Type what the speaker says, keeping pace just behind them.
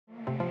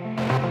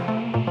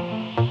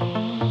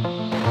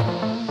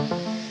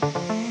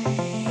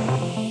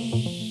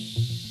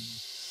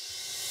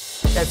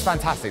It's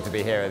fantastic to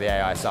be here at the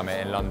AI Summit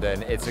in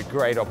London. It's a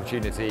great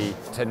opportunity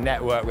to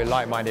network with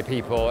like-minded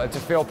people and to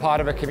feel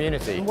part of a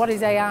community. What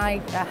is AI?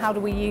 How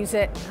do we use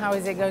it? How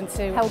is it going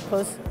to help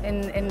us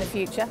in the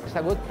future? It's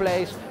a good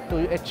place to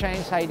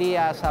exchange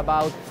ideas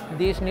about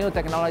this new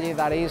technology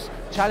that is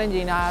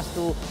challenging us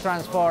to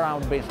transform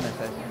our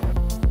businesses.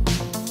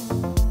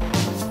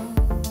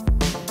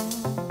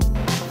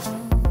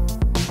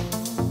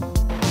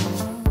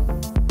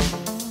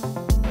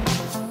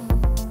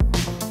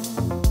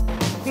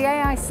 The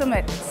AI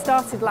Summit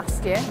started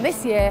last year.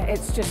 This year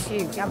it's just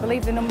huge. I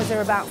believe the numbers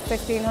are about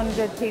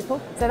 1,500 people,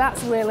 so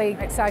that's really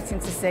exciting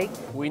to see.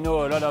 We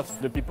know a lot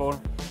of the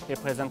people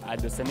present at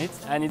the summit,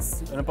 and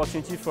it's an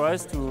opportunity for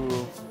us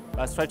to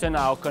strengthen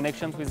our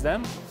connections with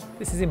them.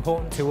 This is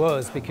important to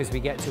us because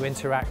we get to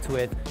interact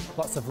with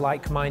lots of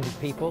like-minded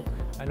people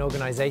and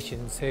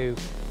organisations who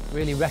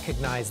really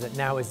recognise that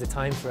now is the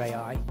time for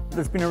AI.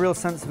 There's been a real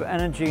sense of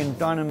energy and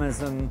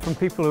dynamism from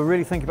people who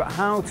really think about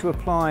how to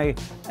apply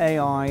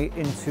AI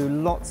into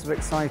lots of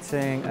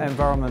exciting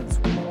environments.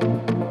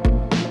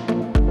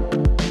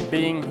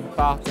 Being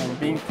part and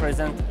being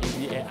present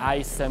in the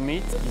AI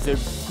Summit is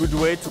a good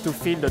way to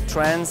feel the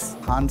trends.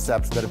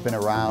 Concepts that have been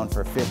around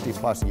for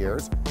 50+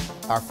 years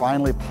are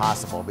finally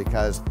possible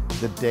because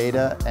the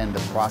data and the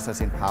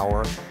processing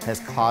power has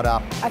caught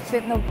up. I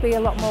think there'll be a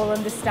lot more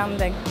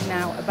understanding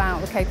now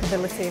about the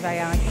capability of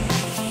AI.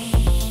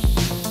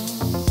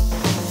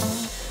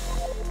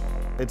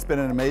 It's been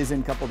an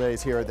amazing couple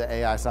days here at the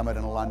AI Summit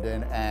in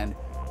London, and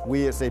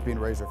we at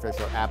Sapient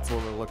Razorfish are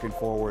absolutely looking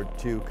forward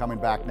to coming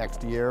back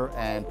next year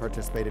and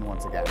participating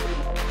once again.